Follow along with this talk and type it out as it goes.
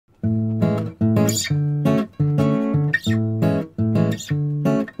What's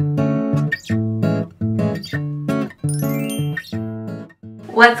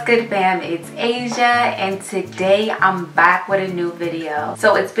good, fam? It's Asia, and today I'm back with a new video.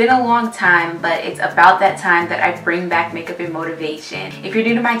 So it's been a long time, but it's about that time that I bring back makeup and motivation. If you're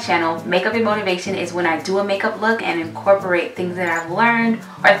new to my channel, makeup and motivation is when I do a makeup look and incorporate things that I've learned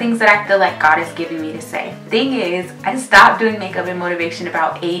or things that I feel like God is giving me to say. Thing is, I stopped doing makeup and motivation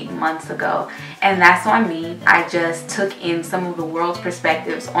about 8 months ago, and that's on me. I just took in some of the world's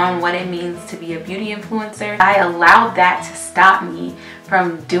perspectives on what it means to be a beauty influencer. I allowed that to stop me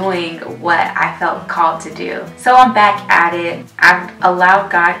from doing what I felt called to do. So I'm back at it. I've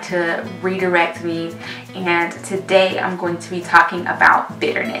allowed God to redirect me, and today I'm going to be talking about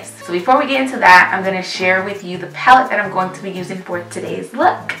bitterness. So before we get into that, I'm going to share with you the palette that I'm going to be using for today's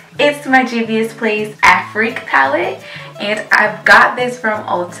look. It's my Juvias Place Afrique palette, and I've got this from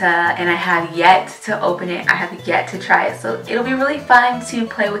Ulta, and I have yet to open it. I have yet to try it, so it'll be really fun to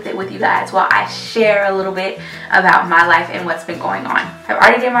play with it with you guys while I share a little bit about my life and what's been going on. I've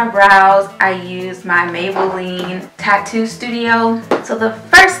already did my brows. I used my Maybelline Tattoo Studio. So the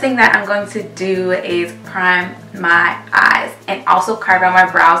first thing that I'm going to do is prime my eyes and also carve out my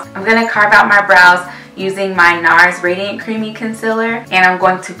brows. I'm going to carve out my brows using my NARS Radiant Creamy Concealer, and I'm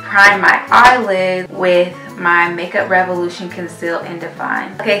going to prime my eyelids with my Makeup Revolution Conceal and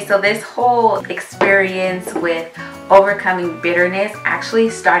Define. Okay, so this whole experience with overcoming bitterness actually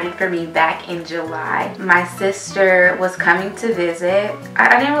started for me back in July. My sister was coming to visit.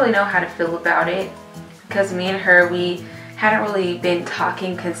 I didn't really know how to feel about it because me and her, we hadn't really been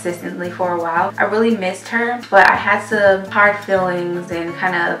talking consistently for a while. I really missed her, but I had some hard feelings and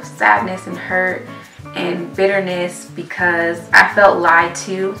kind of sadness and hurt and bitterness because I felt lied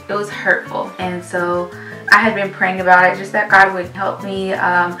to. It was hurtful, and so I had been praying about it, just that God would help me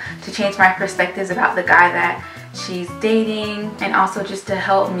to change my perspectives about the guy that she's dating, and also just to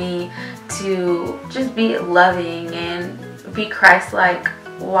help me to just be loving and be Christ-like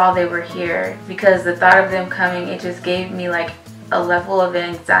while they were here, because the thought of them coming, it just gave me like a level of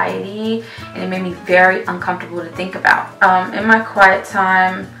anxiety, and it made me very uncomfortable to think about. In my quiet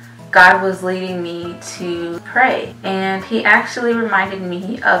time, God was leading me to pray, and he actually reminded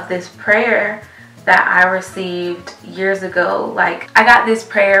me of this prayer that I received years ago. Like, I got this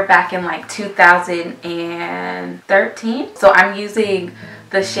prayer back in like 2013. So I'm using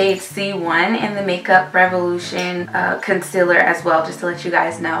the shade C1 in the Makeup Revolution concealer as well, just to let you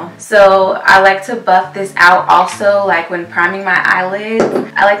guys know. So I like to buff this out also, like when priming my eyelids.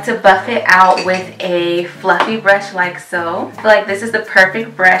 I like to buff it out with a fluffy brush like so. I feel like this is the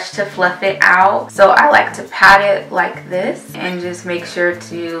perfect brush to fluff it out. So I like to pat it like this and just make sure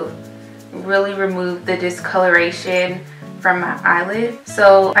to really remove the discoloration from my eyelid.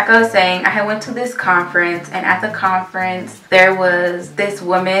 So like I was saying, I had went to this conference, and at the conference there was this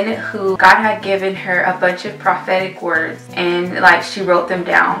woman who God had given her a bunch of prophetic words, and like she wrote them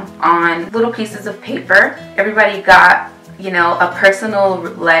down on little pieces of paper. Everybody got, you know, a personal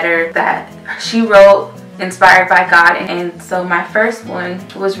letter that she wrote inspired by God, and so my first one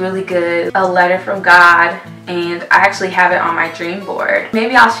was really good, a letter from God, and I actually have it on my dream board.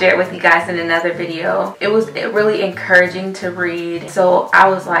 Maybe I'll share it with you guys in another video. It was really encouraging to read, so I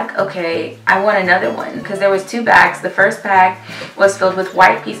was like, okay, I want another one, because there was 2 bags. The first bag was filled with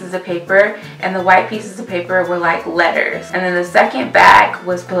white pieces of paper, and the white pieces of paper were like letters, and then the second bag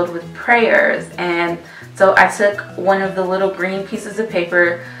was filled with prayers. And so I took one of the little green pieces of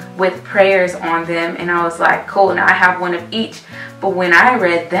paper with prayers on them, and I was like, cool, now I have one of each. But when I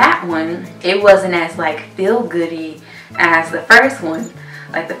read that one, it wasn't as like feel-goody as the first one.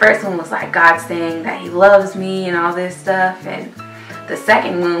 Like, the first one was like God saying that he loves me and all this stuff, and the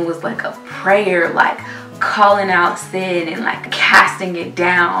second one was like a prayer, like calling out sin and like casting it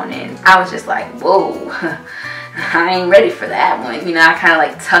down, and I was just like, whoa, I ain't ready for that one. You know, I kind of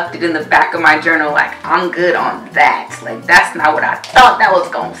like tucked it in the back of my journal, like, I'm good on that. Like, that's not what I thought that was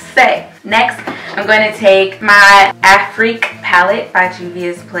gonna say. Next, I'm going to take my Afrique palette by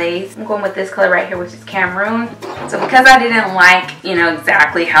Juvias Place. I'm going with this color right here, which is Cameroon. So because I didn't like, you know,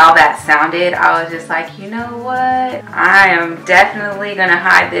 exactly how that sounded, I was just like, you know what? I am definitely gonna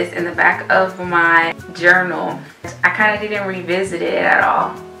hide this in the back of my journal. I kind of didn't revisit it at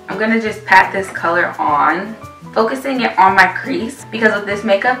all. I'm gonna just pat this color on, focusing it on my crease, because with this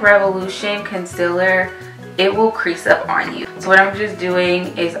Makeup Revolution concealer, it will crease up on you. So what I'm just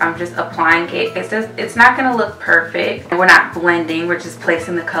doing is I'm just applying it. It's not gonna look perfect. We're not blending, we're just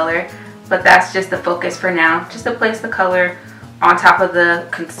placing the color, but that's just the focus for now, just to place the color on top of the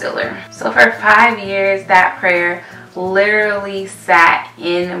concealer. So for 5 years, that prayer literally sat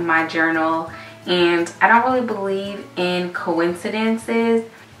in my journal, And I don't really believe in coincidences.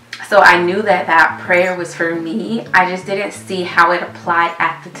 So I knew that that prayer was for me. I just didn't see how it applied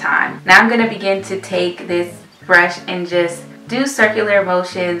at the time. Now I'm going to begin to take this brush and just do circular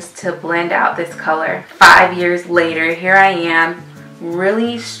motions to blend out this color. 5 years later, here I am,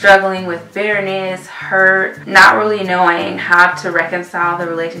 really struggling with bitterness, hurt, not really knowing how to reconcile the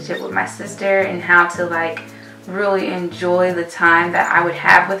relationship with my sister and how to like really enjoy the time that I would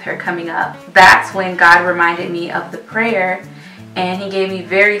have with her coming up. That's when God reminded me of the prayer, and he gave me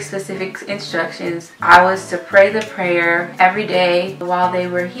very specific instructions. I was to pray the prayer every day while they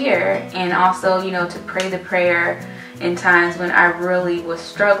were here, and also, you know, to pray the prayer in times when I really was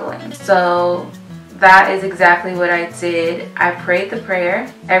struggling. So that is exactly what I did. I prayed the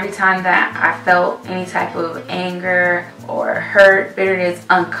prayer every time that I felt any type of anger or hurt, bitterness,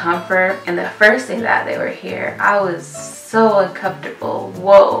 uncomfort. And the first day that they were here, I was so uncomfortable.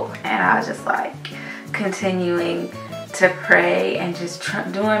 Whoa. And I was just like continuing to pray and just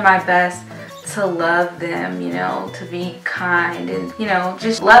doing my best to love them, you know, to be kind and, you know,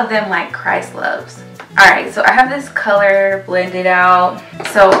 just love them like Christ loves. Alright, so I have this color blended out.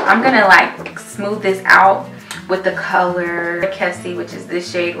 So I'm gonna like smooth this out with the color Kessie, which is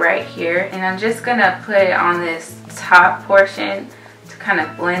this shade right here. And I'm just gonna put it on this top portion to kind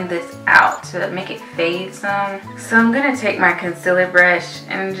of blend this out to make it fade some. So I'm gonna take my concealer brush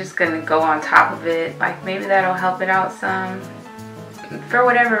and I'm just gonna go on top of it. Like maybe that'll help it out some. For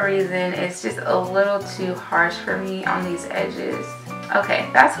whatever reason, it's just a little too harsh for me on these edges. Okay,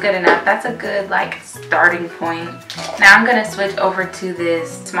 that's good enough. That's a good like starting point. Now I'm gonna switch over to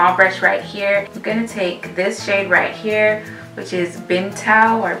this small brush right here. I'm gonna take this shade right here, which is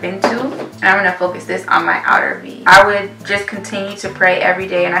Bintao or Bintu, and I'm gonna focus this on my outer V. I would just continue to pray every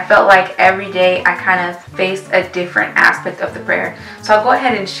day, and I felt like every day I kind of faced a different aspect of the prayer. So I'll go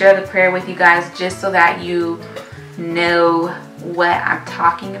ahead and share the prayer with you guys just so that you know what I'm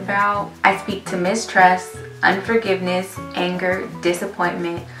talking about. I speak to mistrust, unforgiveness, anger,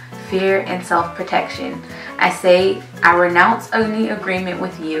 disappointment, fear, and self-protection. I say, I renounce any agreement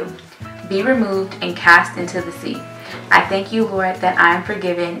with you. Be removed and cast into the sea. I thank you, Lord, that I am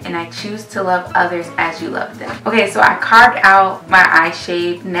forgiven, and I choose to love others as you love them. Okay, so I carved out my eye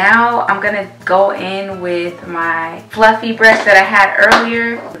shape. Now I'm gonna go in with my fluffy brush that I had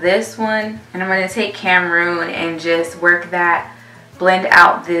earlier, this one, and I'm gonna take Cameroon and just work that, blend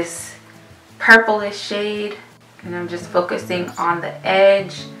out this purplish shade, and I'm just focusing on the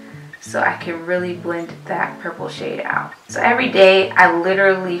edge so I can really blend that purple shade out. So every day I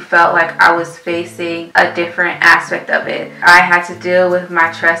literally felt like I was facing a different aspect of it. I had to deal with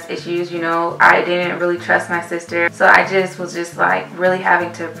my trust issues, you know. I didn't really trust my sister, so I just was just like really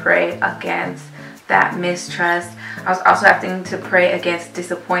having to pray against that mistrust. I was also having to pray against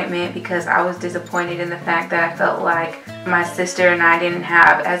disappointment because I was disappointed in the fact that I felt like my sister and I didn't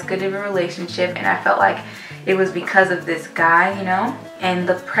have as good of a relationship, and I felt like it was because of this guy, you know. And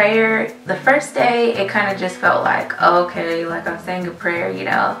the prayer, the first day, it kind of just felt like, oh, okay, like I'm saying a prayer, you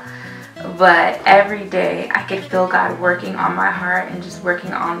know. But every day I could feel God working on my heart and just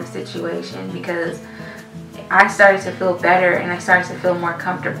working on the situation, because I started to feel better and I started to feel more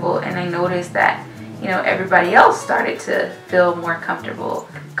comfortable, and I noticed that, you know, everybody else started to feel more comfortable.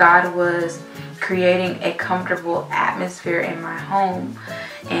 God was creating a comfortable atmosphere in my home,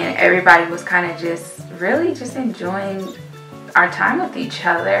 and everybody was kind of just really just enjoying our time with each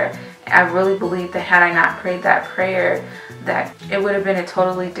other. I really believe that had I not prayed that prayer, that it would have been a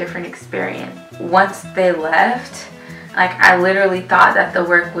totally different experience. Once they left, like I literally thought that the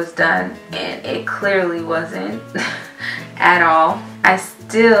work was done, and it clearly wasn't at all. I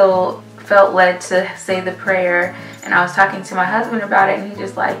still felt led to say the prayer, and I was talking to my husband about it, and he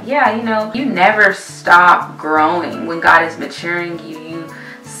just like, yeah, you know, you never stop growing when God is maturing you.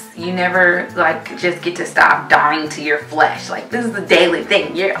 You never like just get to stop dying to your flesh. Like, this is a daily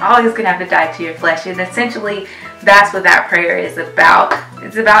thing. You're always gonna have to die to your flesh, and essentially that's what that prayer is about.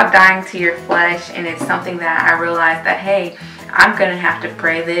 It's about dying to your flesh, and it's something that I realized that, hey, I'm gonna have to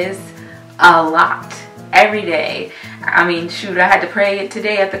pray this a lot every day. I mean, shoot, I had to pray it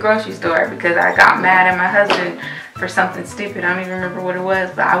today at the grocery store because I got mad at my husband for something stupid. I don't even remember what it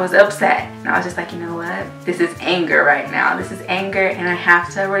was, but I was upset. And I was just like, you know what? This is anger right now. This is anger, and I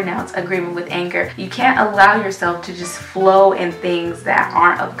have to renounce agreement with anger. You can't allow yourself to just flow in things that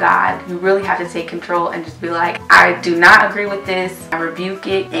aren't of God. You really have to take control and just be like, I do not agree with this. I rebuke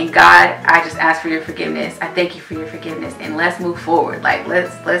it. And God, I just ask for your forgiveness. I thank you for your forgiveness, and let's move forward. Like,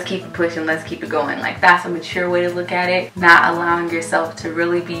 let's keep it pushing. Let's keep it going. Like, that's a mature way to look at it. Not allowing yourself to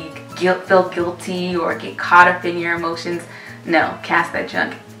really feel guilty or get caught up in your emotions. No, cast that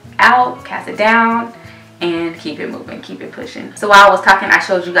junk out, cast it down, and keep it moving, keep it pushing. So while I was talking, I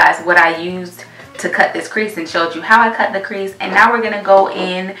showed you guys what I used to cut this crease and showed you how I cut the crease. And now we're gonna go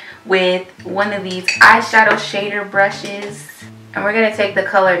in with one of these eyeshadow shader brushes, and we're gonna take the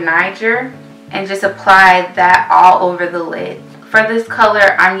color Niger and just apply that all over the lid. For this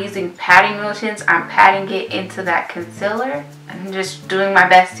color, I'm using patting motions. I'm patting it into that concealer. I'm just doing my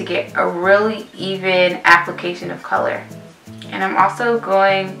best to get a really even application of color. And I'm also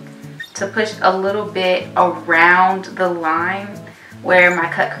going to push a little bit around the line where my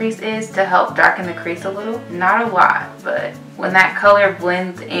cut crease is to help darken the crease a little. Not a lot, but when that color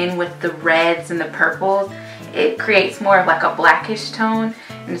blends in with the reds and the purples, it creates more of like a blackish tone,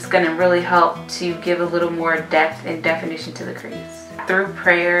 and it's going to really help to give a little more depth and definition to the crease. Through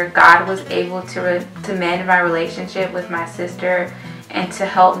prayer, God was able to mend my relationship with my sister and to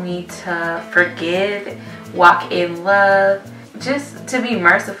help me to forgive, walk in love, just to be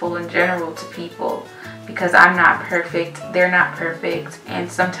merciful in general to people, because I'm not perfect, they're not perfect,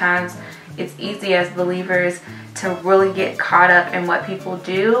 and sometimes it's easy as believers to really get caught up in what people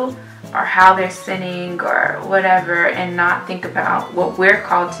do or how they're sinning or whatever, and not think about what we're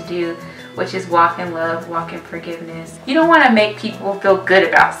called to do, which is walk in love, walk in forgiveness. You don't want to make people feel good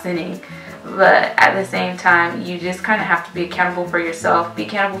about sinning, but at the same time, you just kind of have to be accountable for yourself, be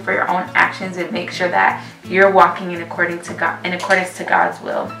accountable for your own actions, and make sure that you're walking in accordance to God's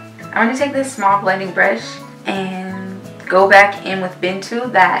will. I'm going to take this small blending brush and go back in with Bintu,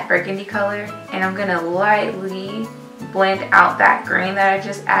 that burgundy color, and I'm going to lightly blend out that green that I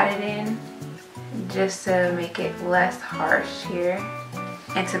just added in, just to make it less harsh here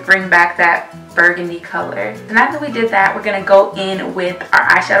and to bring back that burgundy color. And after we did that, we're going to go in with our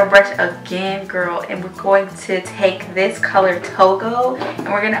eyeshadow brush again, girl, and we're going to take this color Togo and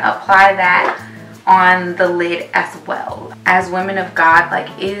we're going to apply that on the lid as well. As women of God, like,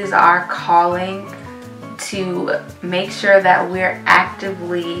 it is our calling to make sure that we're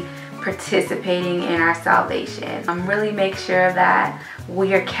actively participating in our salvation. Really make sure that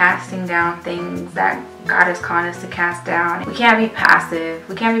we are casting down things that God is calling us to cast down. We can't be passive.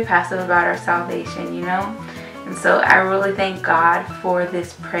 We can't be passive about our salvation, you know? And so I really thank God for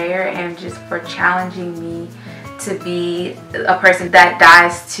this prayer and just for challenging me to be a person that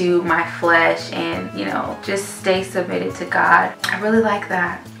dies to my flesh and, you know, just stay submitted to God. I really like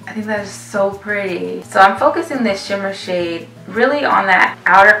that. I think that is so pretty. So I'm focusing this shimmer shade really on that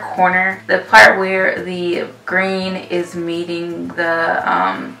outer corner, the part where the green is meeting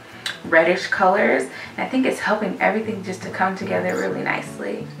the reddish colors. And I think it's helping everything just to come together really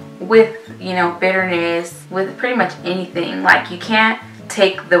nicely. With, you know, bitterness, with pretty much anything. Like, you can't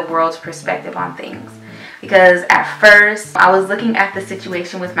take the world's perspective on things. Because at first, I was looking at the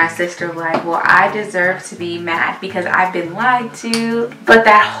situation with my sister like, well, I deserve to be mad because I've been lied to. But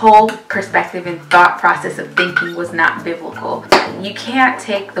that whole perspective and thought process of thinking was not biblical. You can't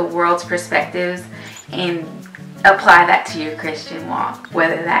take the world's perspectives and apply that to your Christian walk.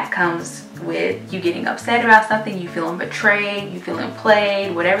 Whether that comes with you getting upset about something, you feeling betrayed, you feeling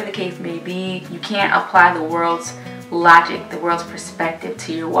played, whatever the case may be, you can't apply the world's logic, the world's perspective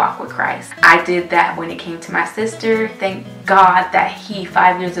to your walk with Christ. I did that when it came to my sister. Thank God that he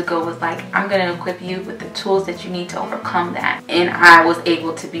 5 years ago was like, I'm going to equip you with the tools that you need to overcome that. And I was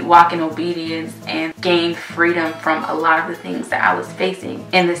able to be walk in obedience and gain freedom from a lot of the things that I was facing.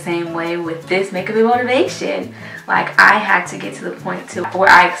 In the same way with this Makeup and Motivation, like, I had to get to the point to where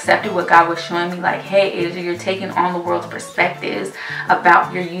I accepted what God was showing me, like, hey, Asia, you're taking on the world's perspectives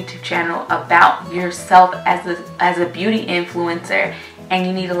about your YouTube channel, about yourself as a beauty influencer, and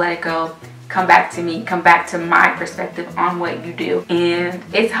you need to let it go. Come back to me, come back to my perspective on what you do. And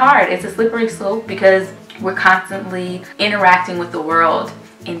it's hard, it's a slippery slope, because we're constantly interacting with the world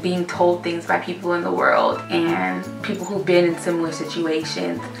and being told things by people in the world and people who've been in similar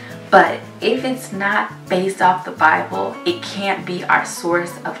situations. But if it's not based off the Bible, it can't be our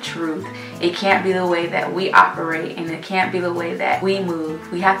source of truth. It can't be the way that we operate, and it can't be the way that we move.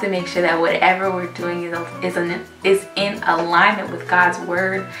 We have to make sure that whatever we're doing is in alignment with God's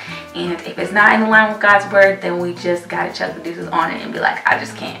word. And if it's not in alignment with God's word, then we just gotta chuck the deuces on it and be like, I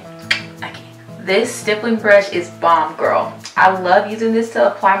just can't. I can't. This stippling brush is bomb, girl. I love using this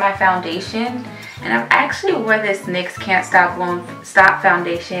to apply my foundation. And I've actually wore this Nyx Can't Stop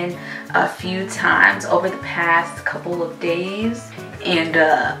Foundation a few times over the past couple of days. And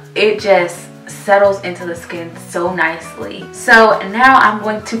it just settles into the skin so nicely. So now I'm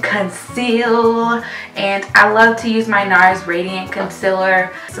going to conceal, and I love to use my NARS Radiant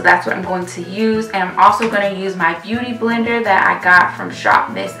Concealer, so that's what I'm going to use. And I'm also going to use my beauty blender that I got from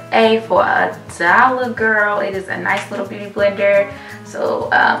Shop Miss A for $1, girl. It is a nice little beauty blender. So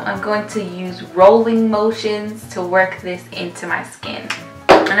I'm going to use rolling motions to work this into my skin.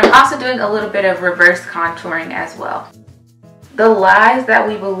 And I'm also doing a little bit of reverse contouring as well. The lies that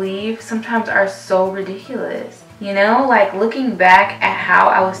we believe sometimes are so ridiculous. You know, like looking back at how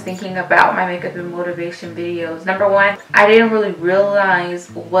I was thinking about my makeup and motivation videos. Number one, I didn't really realize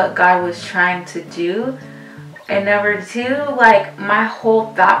what God was trying to do. And number two, like my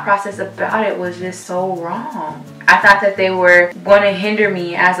whole thought process about it was just so wrong. I thought that they were going to hinder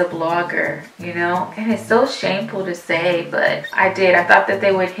me as a blogger, you know? And it's so shameful to say, but I did. I thought that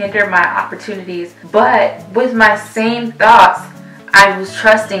they would hinder my opportunities. But with my same thoughts, I was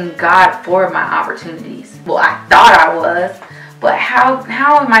trusting God for my opportunities. Well, I thought I was, but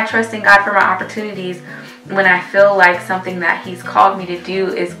how am I trusting God for my opportunities when I feel like something that He's called me to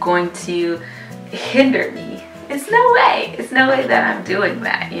do is going to hinder me? It's no way. It's no way that I'm doing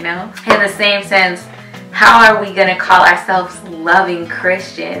that, you know? In the same sense, how are we going to call ourselves loving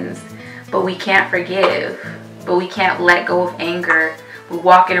Christians, but we can't forgive, but we can't let go of anger? We're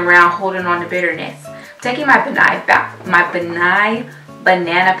walking around holding on to bitterness. I'm taking my benign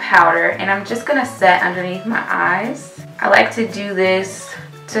banana powder, and I'm just going to set underneath my eyes. I like to do this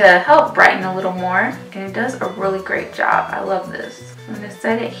to help brighten a little more, and it does a really great job. I love this. I'm going to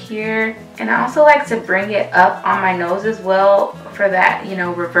set it here, and I also like to bring it up on my nose as well for that, you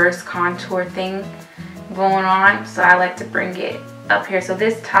know, reverse contour thing going on. So I like to bring it up here so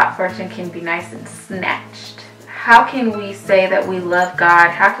this top portion can be nice and snatched. How can we say that we love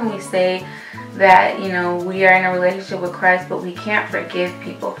God? How can we say that, you know, we are in a relationship with Christ, but we can't forgive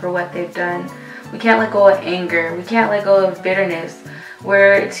people for what they've done? We can't let go of anger. We can't let go of bitterness.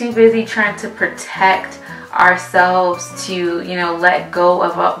 We're too busy trying to protect ourselves to, you know, let go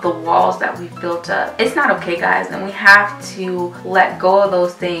of the walls that we've built up. It's not okay, guys, and we have to let go of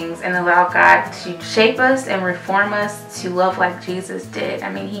those things and allow God to shape us and reform us to love like Jesus did. I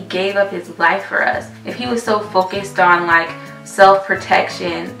mean, He gave up His life for us. If He was so focused on like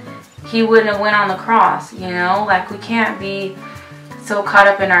self-protection, He wouldn't have went on the cross, you know? Like, we can't be so caught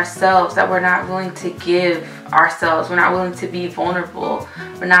up in ourselves that we're not willing to give ourselves. We're not willing to be vulnerable.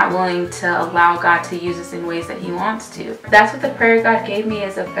 We're not willing to allow God to use us in ways that He wants to. That's what the prayer God gave me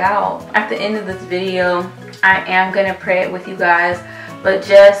is about. At the end of this video, I am going to pray it with you guys, but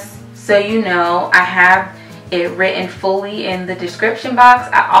just so you know, I have it written fully in the description box.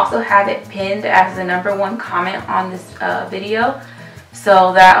 I also have it pinned as the #1 comment on this video,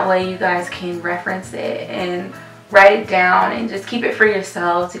 so that way you guys can reference it and write it down and just keep it for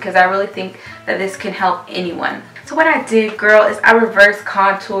yourselves, because I really think that this can help anyone. So what I did, girl, is I reverse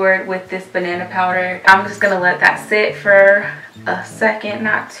contoured with this banana powder. I'm just gonna let that sit for a second,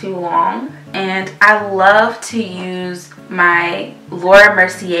 not too long. And I love to use my Laura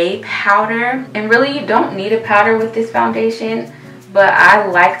Mercier powder. And really, you don't need a powder with this foundation, but I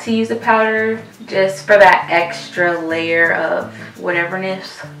like to use a powder just for that extra layer of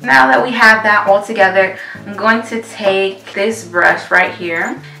whateverness. Now that we have that all together, I'm going to take this brush right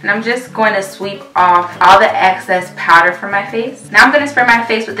here, and I'm just going to sweep off all the excess powder from my face. Now I'm going to spray my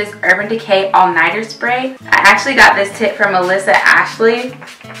face with this Urban Decay All Nighter Spray. I actually got this tip from Melissa Ashley,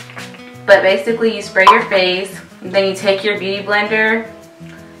 but basically you spray your face, then you take your beauty blender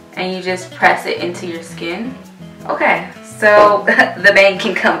and you just press it into your skin. Okay, so the bang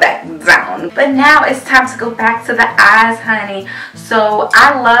can come back down. But now it's time to go back to the eyes, honey. So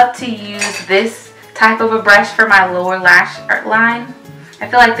I love to use this type of a brush for my lower lash line. I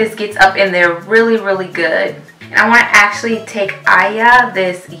feel like this gets up in there really, really good. And I want to actually take Aya,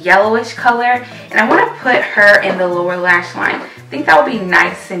 this yellowish color, and I want to put her in the lower lash line. I think that would be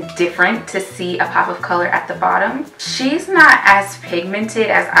nice and different to see a pop of color at the bottom. She's not as pigmented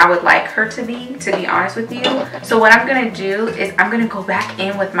as I would like her to be honest with you. So what I'm going to do is I'm going to go back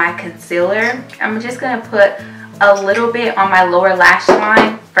in with my concealer. I'm just going to put a little bit on my lower lash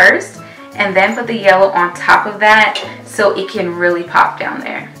line first, and then put the yellow on top of that so it can really pop down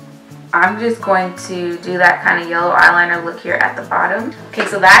there. I'm just going to do that kind of yellow eyeliner look here at the bottom. Okay,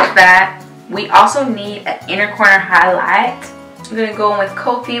 so that's that. We also need an inner corner highlight. I'm going to go in with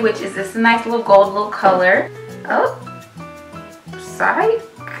Kofi, which is this nice little gold little color. Oh, psych.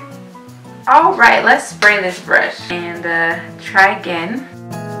 Alright, let's spray this brush and try again.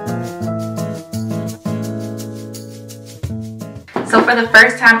 So for the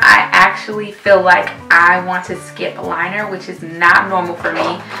first time, I actually feel like I want to skip liner, which is not normal for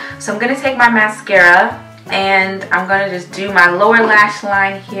me. So I'm going to take my mascara and I'm going to just do my lower lash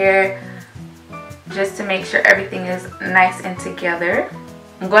line here just to make sure everything is nice and together.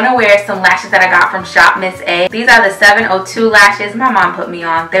 I'm going to wear some lashes that I got from Shop Miss A. These are the 702 lashes my mom put me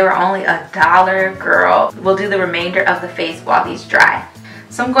on. They were only $1, girl. We'll do the remainder of the face while these dry.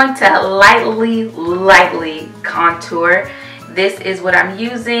 So I'm going to lightly contour. This is what I'm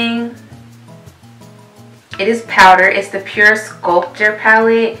using. It is powder. It's the Pure Sculpture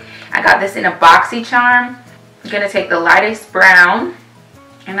palette. I got this in a BoxyCharm. I'm going to take the lightest brown.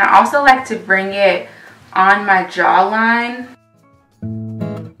 And I also like to bring it on my jawline.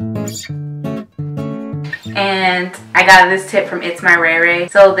 And I got this tip from It's My Raye.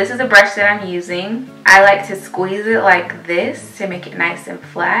 So this is a brush that I'm using. I like to squeeze it like this to make it nice and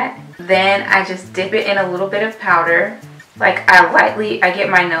flat. Then I just dip it in a little bit of powder. Like I get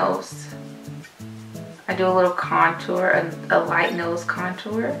my nose. I do a little contour, a light nose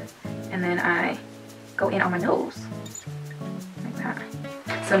contour. And then I go in on my nose. Like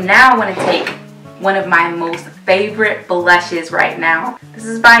that. So now I want to take one of my most favorite blushes right now. This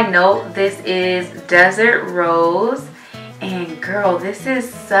is by Note. This is Desert Rose. And girl, this is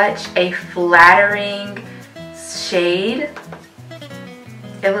such a flattering shade.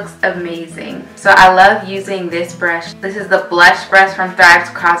 It looks amazing. So I love using this brush. This is the blush brush from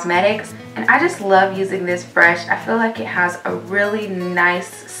Causemetics. And I just love using this brush. I feel like it has a really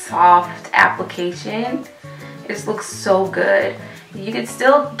nice, soft application. It just looks so good. You can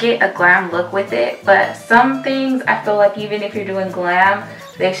still get a glam look with it, but some things I feel like even if you're doing glam,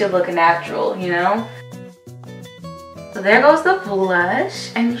 they should look natural, you know? So there goes the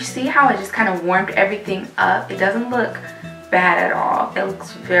blush, and you see how it just kind of warmed everything up. It doesn't look bad at all. It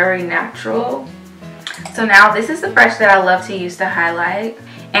looks very natural. So now this is the brush that I love to use to highlight,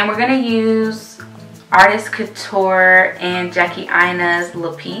 and we're gonna use Artist Couture and Jackie Aina's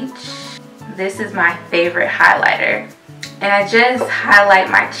La Peach. This is my favorite highlighter. And I just highlight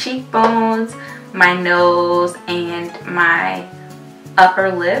my cheekbones, my nose, and my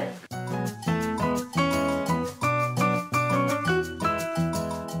upper lip.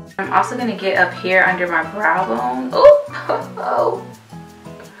 I'm also going to get up here under my brow bone. Oh,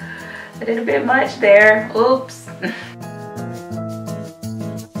 I did a bit much there. Oops.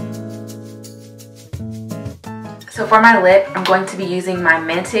 So for my lip, I'm going to be using my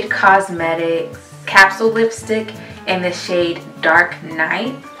Mented Cosmetics capsule lipstick in the shade Dark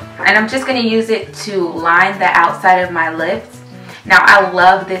Night, and I'm just going to use it to line the outside of my lips. Now I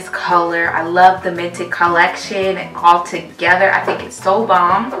love this color. I love the Mented collection all together. I think it's so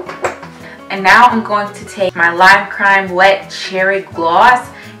bomb. And now I'm going to take my Lime Crime Wet Cherry Gloss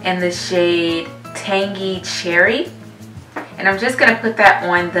in the shade Tangy Cherry, and I'm just going to put that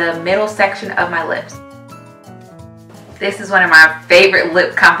on the middle section of my lips. This is one of my favorite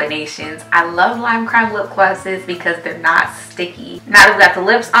lip combinations. I love Lime Crime lip glosses because they're not sticky. Now that we've got the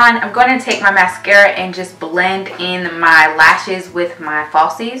lips on, I'm going to take my mascara and just blend in my lashes with my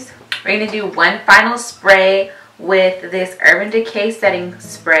falsies. We're going to do one final spray with this Urban Decay setting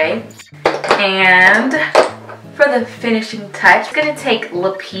spray. And for the finishing touch, I'm going to take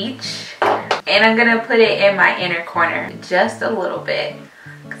La Peach and I'm going to put it in my inner corner just a little bit,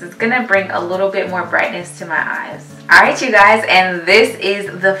 because it's going to bring a little bit more brightness to my eyes. Alright you guys, and this is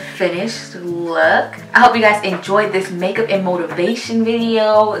the finished look. I hope you guys enjoyed this makeup and motivation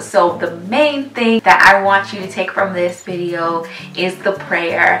video. So the main thing that I want you to take from this video is the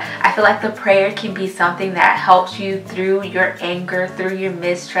prayer. I feel like the prayer can be something that helps you through your anger, through your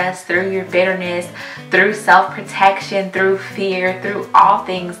mistrust, through your bitterness, through self-protection, through fear, through all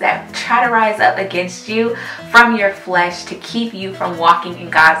things that try to rise up against you from your flesh to keep you from walking in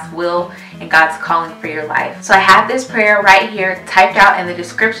God's will and God's calling for your life. So I have this prayer right here typed out in the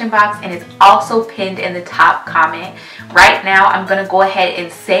description box, and it's also pinned in the top comment. Right now I'm going to go ahead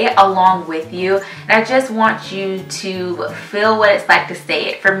and say it along with you, and I just want you to feel what it's like to say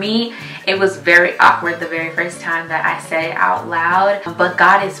it. For me, it was very awkward the very first time that I said it out loud, but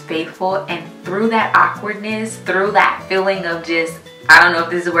God is faithful, and through that awkwardness, through that feeling of just, I don't know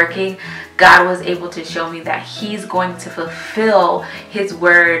if this is working, God was able to show me that He's going to fulfill His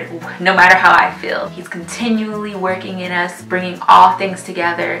word no matter how I feel. He's continually working in us, bringing all things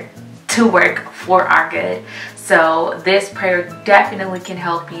together to work for our good. So this prayer definitely can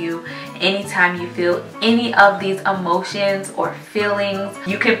help you anytime you feel any of these emotions or feelings.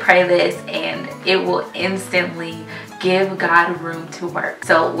 You can pray this and it will instantly give God room to work.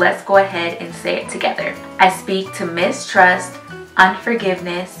 So let's go ahead and say it together. I speak to mistrust,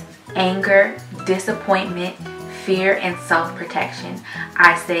 unforgiveness, anger, disappointment, fear, and self-protection.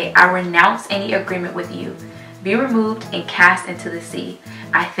 I say, I renounce any agreement with you. Be removed and cast into the sea.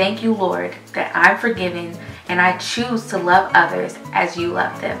 I thank you, Lord, that I'm forgiven and I choose to love others as you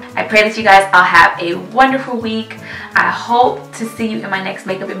love them. I pray that you guys all have a wonderful week. I hope to see you in my next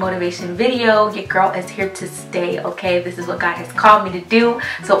makeup and motivation video. Your girl is here to stay, okay? This is what God has called me to do,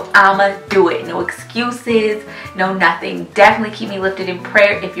 so I'ma do it. No excuses, no nothing. Definitely keep me lifted in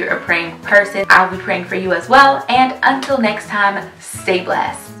prayer if you're a praying person. I'll be praying for you as well. And until next time, stay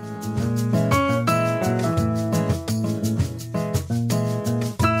blessed.